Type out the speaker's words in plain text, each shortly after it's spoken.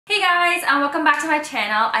guys, and welcome back to my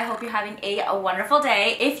channel. I hope you're having a wonderful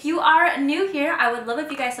day. If you are new here, I would love if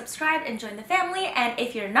you guys subscribed and join the family, and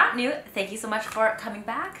if you're not new, thank you so much for coming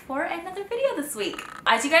back for another video this week.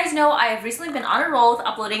 As you guys know, I've recently been on a roll with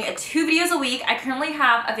uploading 2 videos a week. I currently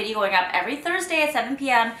have a video going up every Thursday at 7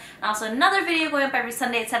 p.m. and also another video going up every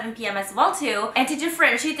Sunday at 7 p.m. as well too. And to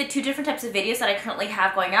differentiate the 2 different types of videos that I currently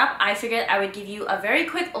have going up, I figured I would give you a very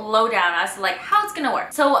quick lowdown as to like how it's gonna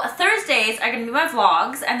work. So Thursdays are gonna be my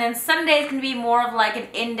vlogs, and then Sunday is going to be more of like an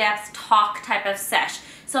in-depth talk type of sesh.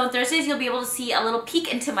 So on Thursdays you'll be able to see a little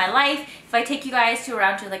peek into my life. If I take you guys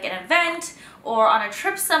around to like an event or on a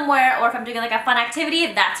trip somewhere, or if I'm doing like a fun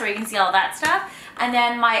activity, that's where you can see all that stuff. And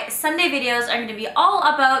then my Sunday videos are going to be all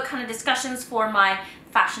about kind of discussions for my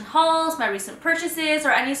fashion hauls, my recent purchases,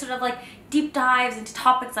 or any sort of like deep dives into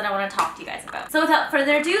topics that I want to talk to you guys about. So without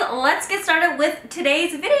further ado, let's get started with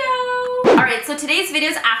today's video. Alright, so today's video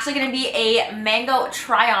is actually going to be a Mango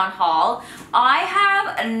try-on haul. I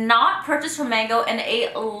have not purchased from Mango in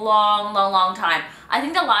a long time. I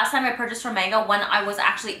think the last time I purchased from Mango when I was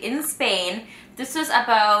actually in Spain. This was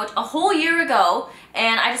about a whole year ago,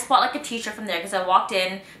 and I just bought like a t-shirt from there because I walked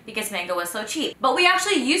in because Mango was so cheap. But we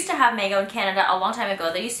actually used to have Mango in Canada a long time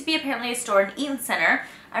ago. There used to be apparently a store in Eaton Centre.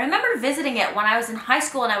 I remember visiting it when I was in high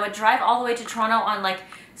school, and I would drive all the way to Toronto on like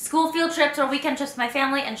school field trips or weekend trips with my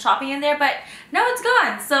family and shopping in there, but now it's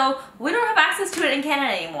gone, so we don't have access to it in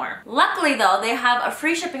Canada anymore. Luckily though, they have a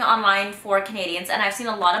free shipping online for Canadians, and I've seen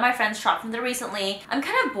a lot of my friends shop from there recently. I'm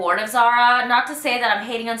kind of bored of Zara, not to say that I'm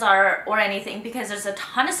hating on Zara or anything, because there's a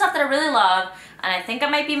ton of stuff that I really love, and I think I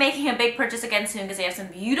might be making a big purchase again soon because they have some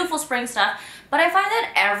beautiful spring stuff. But I find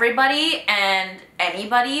that everybody and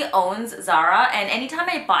anybody owns Zara, and anytime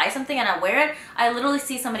I buy something and I wear it, I literally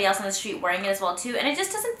see somebody else on the street wearing it as well too, and it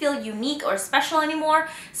just doesn't feel unique or special anymore.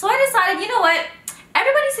 So I decided, you know what?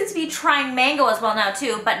 Everybody seems to be trying Mango as well now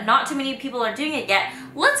too, but not too many people are doing it yet.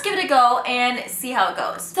 Let's give it a go and see how it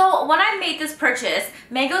goes. So when I made this purchase,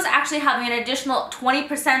 Mango's actually having an additional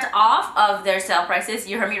 20% off of their sale prices.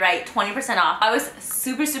 You heard me right, 20% off. I was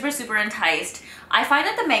super enticed. I find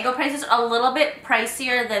that the Mango prices are a little bit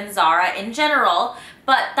pricier than Zara in general,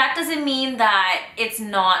 but that doesn't mean that it's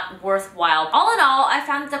not worthwhile. All in all, I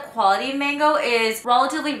found that the quality of Mango is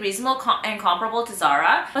relatively reasonable and comparable to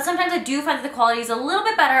Zara, but sometimes I do find that the quality is a little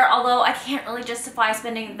bit better, although I can't really justify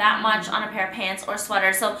spending that much on a pair of pants or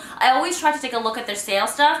sweater. So I always try to take a look at their sale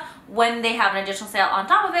stuff when they have an additional sale on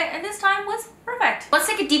top of it, and this time was perfect. Let's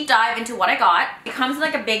take a deep dive into what I got. It comes in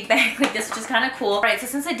like a big bag like this, which is kind of cool. All right, so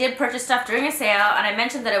since I did purchase stuff during a sale, and I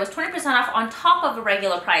mentioned that it was 20% off on top of a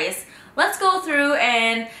regular price, let's go through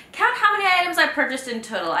and count how many items I purchased in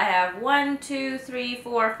total. I have 1, 2, 3,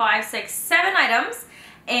 4, 5, 6, 7 items,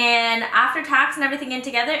 and after tax and everything in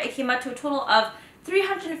together, it came out to a total of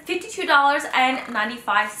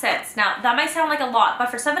 $352.95. Now, that might sound like a lot, but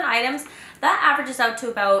for 7 items, that averages out to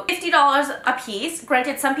about $50 a piece.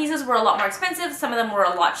 Granted, some pieces were a lot more expensive, some of them were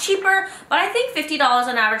a lot cheaper, but I think $50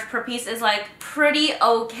 on average per piece is like pretty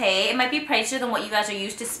okay. It might be pricier than what you guys are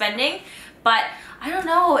used to spending, but I don't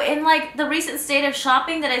know, in like the recent state of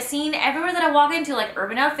shopping that I've seen, everywhere that I walk into, like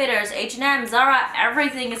Urban Outfitters, H&M, Zara,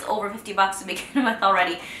 everything is over 50 bucks to begin with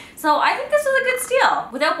already. So I think this was a good steal.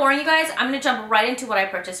 Without boring you guys, I'm gonna jump right into what I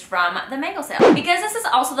purchased from the Mango sale. Because this is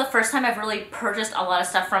also the first time I've really purchased a lot of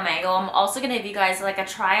stuff from Mango, I'm also gonna give you guys like a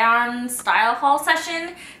try-on style haul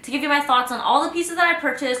session to give you my thoughts on all the pieces that I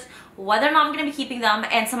purchased, whether or not I'm going to be keeping them,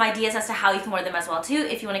 and some ideas as to how you can wear them as well too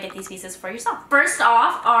if you want to get these pieces for yourself. First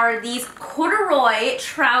off are these Cordoroy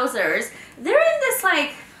Trousers. They're in this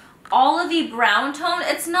like olivey brown tone.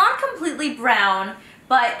 It's not completely brown,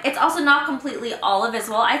 but it's also not completely olive as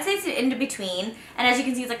well. I'd say it's in between, and as you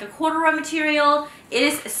can see, it's like a corduroy material. It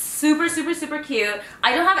is super cute.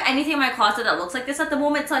 I don't have anything in my closet that looks like this at the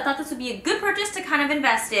moment, so I thought this would be a good purchase to kind of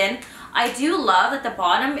invest in. I do love that the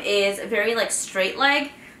bottom is very like straight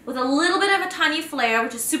leg, with a little bit of a tiny flare,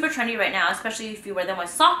 which is super trendy right now, especially if you wear them with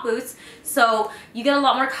sock boots. So you get a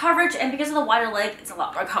lot more coverage, and because of the wider leg, it's a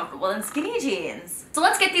lot more comfortable than skinny jeans. So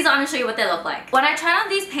let's get these on and show you what they look like. When I tried on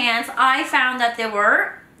these pants, I found that they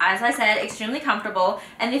were, as I said, extremely comfortable,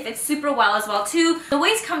 and they fit super well as well too. The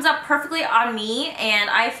waist comes up perfectly on me, and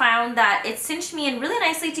I found that it cinched me in really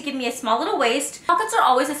nicely to give me a small little waist. Pockets are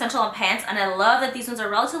always essential on pants, and I love that these ones are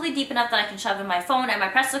relatively deep enough that I can shove in my phone and my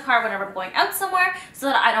Presto card whenever I'm going out somewhere so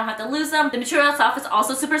that I don't have to lose them. The material itself is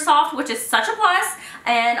also super soft, which is such a plus,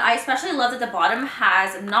 and I especially love that the bottom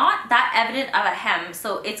has not that evident of a hem,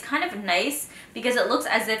 so it's kind of nice because it looks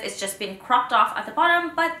as if it's just been cropped off at the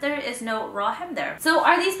bottom, but there is no raw hem there. So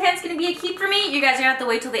are these these pants gonna be a keep for me? You guys are gonna have to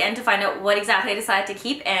wait till the end to find out what exactly I decide to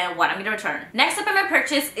keep and what I'm gonna return. Next up in my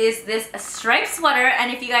purchase is this striped sweater,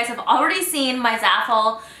 and if you guys have already seen my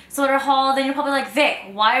Zaful sweater haul, then you're probably like, Vic,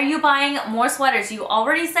 why are you buying more sweaters? You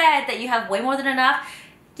already said that you have way more than enough.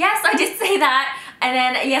 Yes, I did say that. And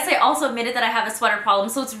then, yes, I also admitted that I have a sweater problem,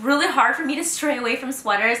 so it's really hard for me to stray away from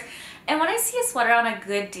sweaters. And when I see a sweater on a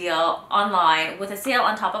good deal online with a sale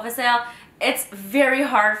on top of a sale, it's very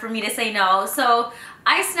hard for me to say no. So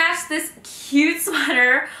I snatched this cute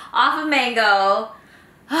sweater off of Mango.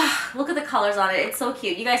 Look at the colors on it. It's so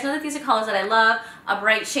cute. You guys know that these are colors that I love. A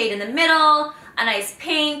bright shade in the middle, a nice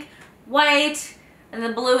pink, white, and the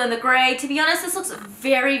blue and the gray. To be honest, this looks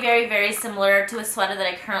very, very, very similar to a sweater that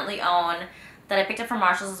I currently own that I picked up from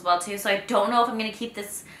Marshalls as well too. So I don't know if I'm going to keep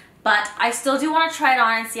this, but I still do want to try it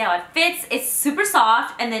on and see how it fits. It's super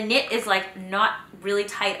soft, and the knit is like not really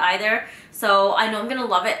tight either. So I know I'm going to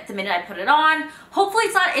love it the minute I put it on. Hopefully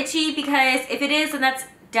it's not itchy, because if it is, then that's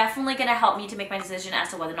definitely going to help me to make my decision as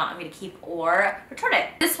to whether or not I'm going to keep or return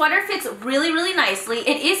it. This sweater fits really, really nicely.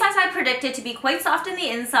 It is, as I predicted, to be quite soft in the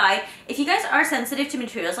inside. If you guys are sensitive to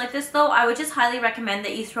materials like this though, I would just highly recommend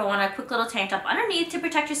that you throw on a quick little tank top underneath to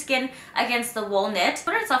protect your skin against the wool knit. The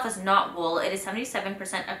sweater itself is not wool. It is 77%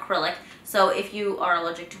 acrylic. So if you are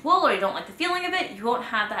allergic to wool or you don't like the feeling of it, you won't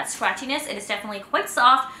have that scratchiness. It is definitely quite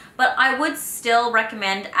soft, but I would still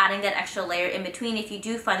recommend adding that extra layer in between if you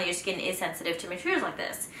do find that your skin is sensitive to materials like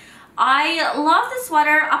this. I love the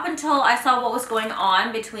sweater up until I saw what was going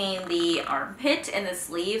on between the armpit and the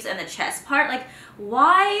sleeves and the chest part. Like,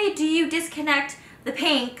 why do you disconnect the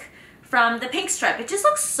pink from the pink stripe? It just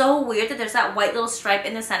looks so weird that there's that white little stripe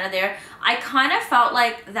in the center there. I kind of felt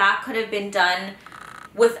like that could have been done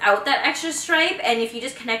without that extra stripe, and if you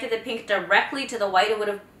just connected the pink directly to the white, it would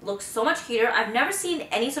have looked so much cuter. I've never seen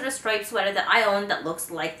any sort of striped sweater that I own that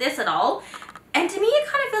looks like this at all. And to me, it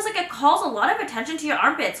kind of feels like it calls a lot of attention to your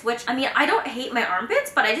armpits, which, I mean, I don't hate my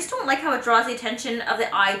armpits, but I just don't like how it draws the attention of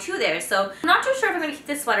the eye to there. So I'm not too sure if I'm going to keep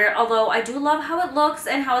this sweater, although I do love how it looks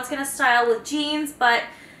and how it's going to style with jeans, but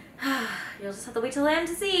you'll just have to wait till the end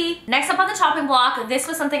to see. Next up on the chopping block, this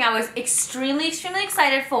was something I was extremely, extremely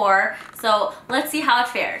excited for. So let's see how it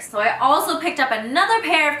fares. So I also picked up another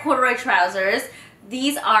pair of corduroy trousers.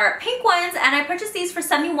 These are pink ones, and I purchased these for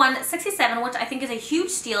 $71.67, which I think is a huge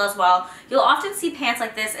steal as well. You'll often see pants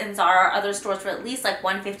like this in Zara or other stores for at least like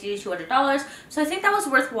 $150 to $200, so I think that was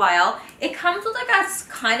worthwhile. It comes with like a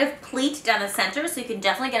kind of pleat down the center, so you can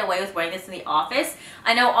definitely get away with wearing this in the office.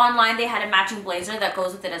 I know online they had a matching blazer that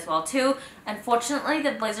goes with it as well too. Unfortunately,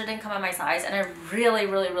 the blazer didn't come in my size, and I really,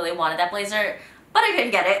 really, really wanted that blazer, but I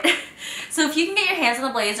couldn't get it. So if you can get your hands on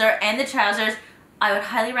the blazer and the trousers, I would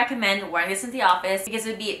highly recommend wearing this in the office, because it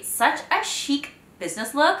would be such a chic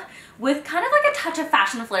business look with kind of like a touch of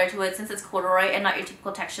fashion flair to it, since it's corduroy and not your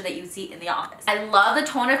typical texture that you see in the office. I love the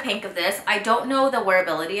tone of pink of this. I don't know the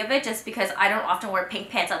wearability of it just because I don't often wear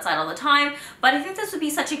pink pants outside all the time, but I think this would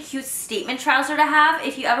be such a cute statement trouser to have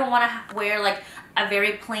if you ever want to wear like a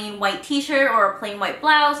very plain white t-shirt or a plain white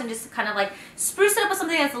blouse and just kind of like spruce it up with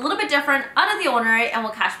something that's a little bit different, out of the ordinary, and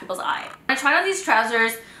will catch people's eye. When I tried on these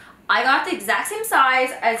trousers, I got the exact same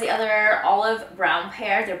size as the other olive brown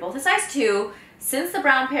pair. They're both a size 2. Since the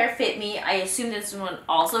brown pair fit me, I assumed this one would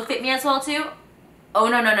also fit me as well too. Oh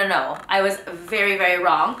no, no, no, no. I was very, very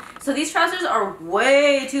wrong. So these trousers are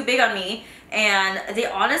way too big on me, and they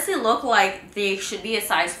honestly look like they should be a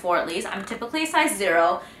size 4 at least. I'm typically a size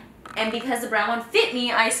 0, and because the brown one fit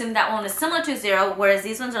me, I assumed that one was similar to 0, whereas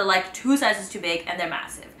these ones are like 2 sizes too big, and they're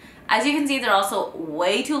massive. As you can see, they're also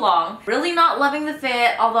way too long. Really not loving the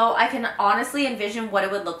fit, although I can honestly envision what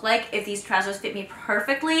it would look like if these trousers fit me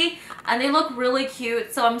perfectly. And they look really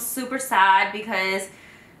cute, so I'm super sad because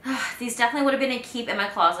these definitely would have been a keep in my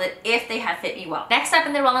closet if they had fit me well. Next up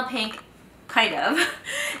in the realm of pink, kind of,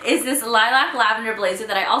 is this lilac lavender blazer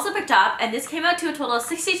that I also picked up, and this came out to a total of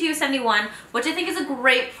 $62.71, which I think is a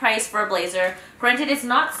great price for a blazer. Granted, it's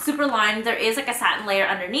not super lined. There is like a satin layer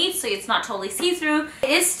underneath, so it's not totally see-through. It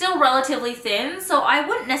is still relatively thin, so I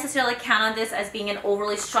wouldn't necessarily count on this as being an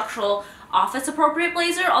overly structural office appropriate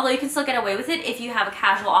blazer, although you can still get away with it if you have a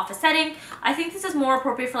casual office setting. I think this is more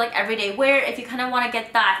appropriate for like everyday wear if you kind of want to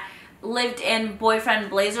get that lived-in boyfriend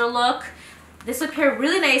blazer look. This would pair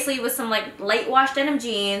really nicely with some like light wash denim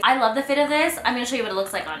jeans. I love the fit of this. I'm going to show you what it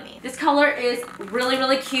looks like on me. This color is really,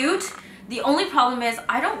 really cute. The only problem is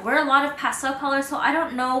I don't wear a lot of pastel colors, so I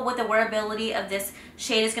don't know what the wearability of this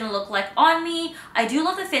shade is going to look like on me. I do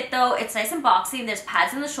love the fit though. It's nice and boxy. There's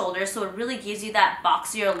pads in the shoulders, so it really gives you that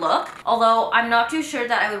boxier look. Although I'm not too sure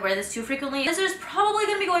that I would wear this too frequently. This is probably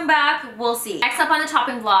going to be going back. We'll see. Next up on the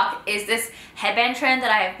topping block is this headband trend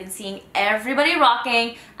that I have been seeing everybody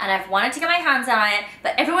rocking, and I've wanted to get my hands on it,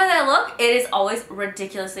 but everywhere that I look, it is always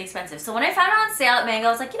ridiculously expensive. So when I found it on sale at Mango,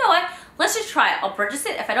 I was like, you know what? Let's just try it. I'll purchase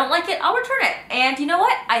it. If I don't like it, I'll return it. And you know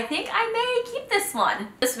what? I think I may keep this one.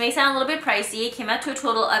 This may sound a little bit pricey. It came out to a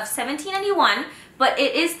total of $17.91, but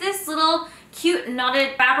it is this little cute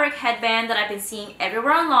knotted fabric headband that I've been seeing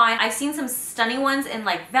everywhere online. I've seen some stunning ones in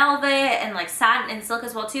like velvet and like satin and silk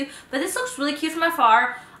as well too, but this looks really cute from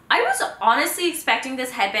afar. I was honestly expecting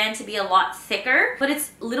this headband to be a lot thicker, but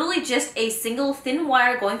it's literally just a single thin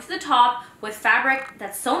wire going through the top with fabric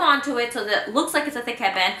that's sewn onto it so that it looks like it's a thick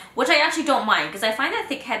headband, which I actually don't mind because I find that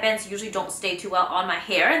thick headbands usually don't stay too well on my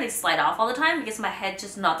hair and they slide off all the time because my head's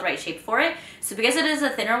just not the right shape for it. So because it is a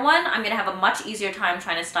thinner one, I'm gonna have a much easier time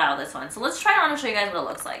trying to style this one. So let's try it on and show you guys what it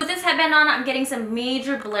looks like. With this headband on, I'm getting some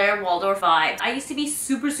major Blair Waldorf vibes. I used to be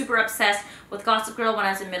super obsessed with Gossip Girl when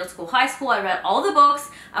I was in middle school, high school. I read all the books,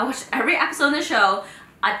 I watched every episode of the show.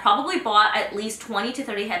 I probably bought at least 20 to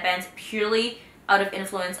 30 headbands purely out of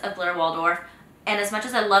influence of Blair Waldorf. And as much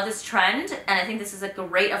as I love this trend, and I think this is a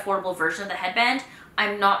great affordable version of the headband,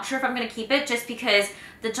 I'm not sure if I'm going to keep it just because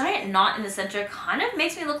the giant knot in the center kind of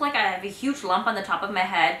makes me look like I have a huge lump on the top of my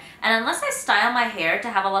head. And unless I style my hair to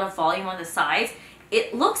have a lot of volume on the sides,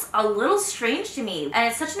 it looks a little strange to me. And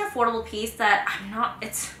it's such an affordable piece that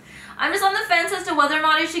I'm just on the fence as to whether or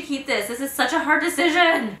not I should keep this. This is such a hard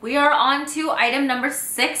decision. We are on to item number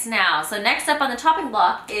 6 now. So next up on the topping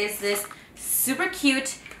block is this super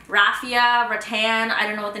cute raffia, rattan, I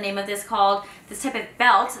don't know what the name of this called, this type of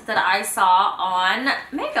belt that I saw on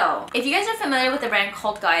Mango. If you guys are familiar with the brand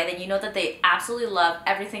Cult Guy, then you know that they absolutely love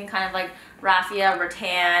everything kind of like raffia,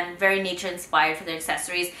 rattan, very nature inspired for their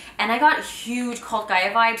accessories. And I got huge Cult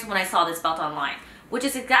Guy vibes when I saw this belt online, which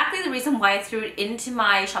is exactly the reason why I threw it into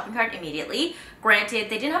my shopping cart immediately. Granted,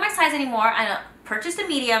 they didn't have my size anymore, and I purchased a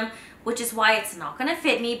medium, which is why it's not gonna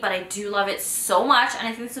fit me, but I do love it so much, and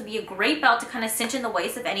I think this would be a great belt to kind of cinch in the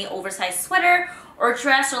waist of any oversized sweater or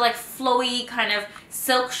dress or like flowy kind of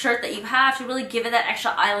silk shirt that you have to really give it that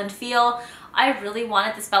extra island feel. I really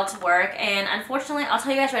wanted this belt to work, and unfortunately, I'll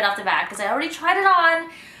tell you guys right off the bat, because I already tried it on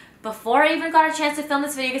before I even got a chance to film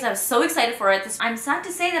this video because I was so excited for it. I'm sad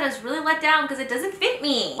to say that I was really let down because it doesn't fit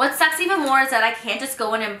me. What sucks even more is that I can't just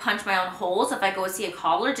go in and punch my own holes if I go see a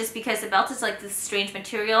cobbler, just because the belt is like this strange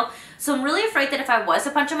material. So I'm really afraid that if I was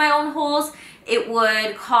to punch in my own holes, it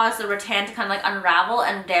would cause the rattan to kind of like unravel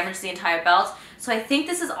and damage the entire belt. So I think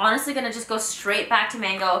this is honestly going to just go straight back to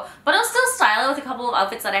Mango, but I'll still style it with a couple of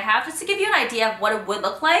outfits that I have just to give you an idea of what it would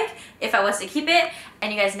look like if I was to keep it.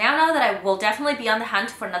 And you guys now know that I will definitely be on the hunt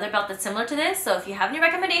for another belt that's similar to this. So if you have any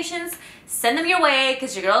recommendations, send them your way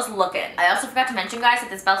because your girl's looking. I also forgot to mention, guys, that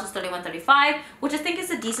this belt is $31.35, which I think is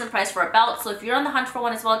a decent price for a belt. So if you're on the hunt for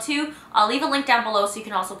one as well too, I'll leave a link down below so you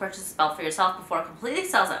can also purchase this belt for yourself before it completely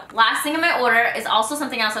sells out. Last thing in my order is also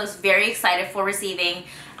something else I was very excited for receiving.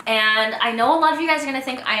 And I know a lot of you guys are gonna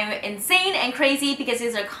think I am insane and crazy because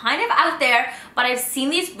these are kind of out there, but I've seen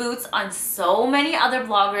these boots on so many other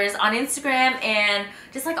bloggers on Instagram and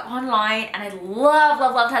just like online, and I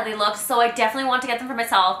loved how they looked, so I definitely want to get them for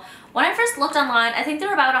myself. When I first looked online, I think they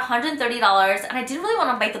were about $130, and I didn't really want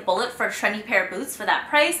to bite the bullet for a trendy pair of boots for that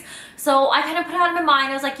price, so I kind of put it out of my mind.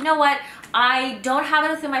 I was like, you know what? I don't have it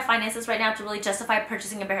within my finances right now to really justify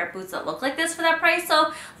purchasing a pair of boots that look like this for that price,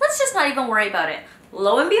 so let's just not even worry about it.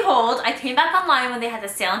 Lo and behold, I came back online when they had the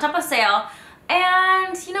sale on top of sale,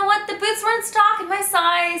 and you know what? The boots were in stock in my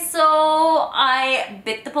size, so I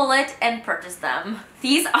bit the bullet and purchased them.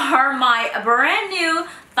 These are my brand new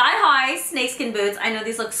thigh-high snakeskin boots. I know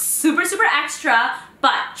these look super extra,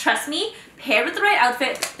 but trust me, paired with the right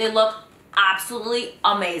outfit, they look absolutely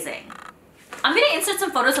amazing. I'm going to insert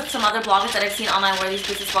some photos of some other bloggers that I've seen online wear these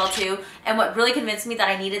boots as well too, and what really convinced me that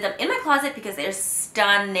I needed them in my closet because they're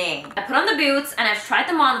stunning. I put on the boots and I've tried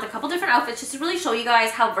them on with a couple different outfits just to really show you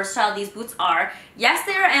guys how versatile these boots are. Yes,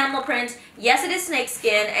 they are animal print, yes it is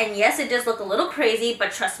snakeskin, and yes it does look a little crazy,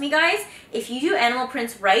 but trust me guys, if you do animal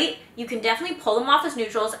prints right, you can definitely pull them off as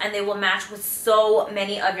neutrals and they will match with so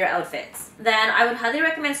many of your outfits. Then I would highly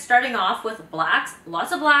recommend starting off with blacks,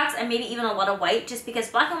 lots of blacks, and maybe even a lot of white, just because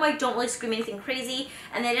black and white don't really scream anything crazy,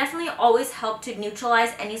 and they definitely always help to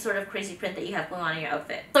neutralize any sort of crazy print that you have going on in your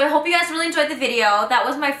outfit. So I hope you guys really enjoyed the video. That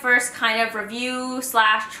was my first kind of review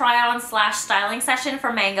slash try on slash styling session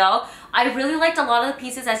for Mango. I really liked a lot of the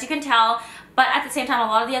pieces, as you can tell, but at the same time,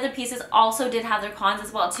 a lot of the other pieces also did have their cons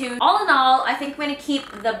as well too. All in all, I think I'm going to keep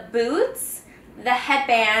the boots, the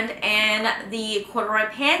headband, and the corduroy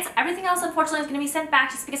pants. Everything else, unfortunately, is going to be sent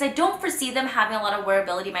back just because I don't foresee them having a lot of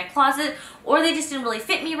wearability in my closet, or they just didn't really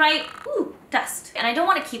fit me right. Ooh, dust. And I don't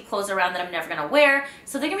want to keep clothes around that I'm never going to wear,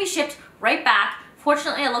 so they're going to be shipped right back.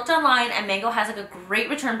 Fortunately, I looked online and Mango has like a great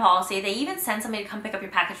return policy. They even send somebody to come pick up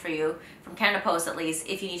your package for you, from Canada Post at least,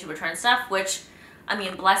 if you need to return stuff, which, I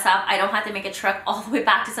mean, bless up. I don't have to make a trip all the way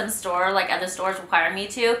back to some store like other stores require me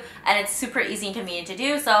to, and it's super easy and convenient to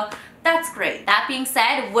do, so that's great. That being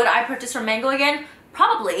said, would I purchase from Mango again?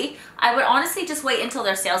 Probably. I would honestly just wait until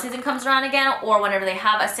their sale season comes around again, or whenever they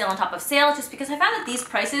have a sale on top of sale, just because I found that these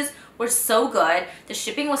prices were so good. The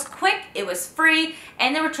shipping was quick, it was free,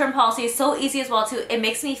 and the return policy is so easy as well too. It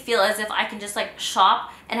makes me feel as if I can just like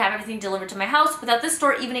shop and have everything delivered to my house without this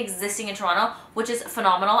store even existing in Toronto, which is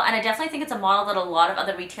phenomenal. And I definitely think it's a model that a lot of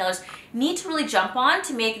other retailers need to really jump on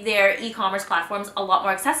to make their e-commerce platforms a lot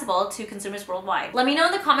more accessible to consumers worldwide. Let me know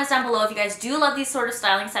in the comments down below if you guys do love these sort of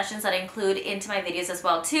styling sessions that I include into my videos as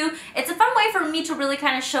well too. It's a fun way for me to really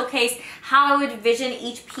kind of showcase how I would envision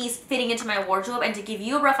each piece fitting into my wardrobe, and to give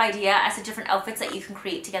you a rough idea as to different outfits that you can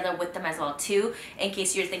create together with them as well too, in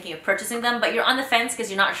case you're thinking of purchasing them but you're on the fence because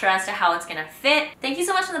you're not sure as to how it's gonna fit. Thank you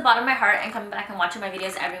so much from the bottom of my heart and coming back and watching my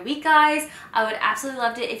videos every week, guys. I would absolutely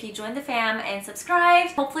love it if you joined the fam and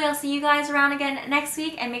subscribed. Hopefully I'll see you guys around again next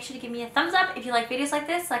week, and make sure to give me a thumbs up if you like videos like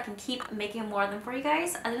this so I can keep making more of them for you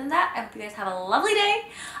guys. Other than that, I hope you guys have a lovely day,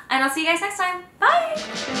 and I'll see you guys next time. Bye!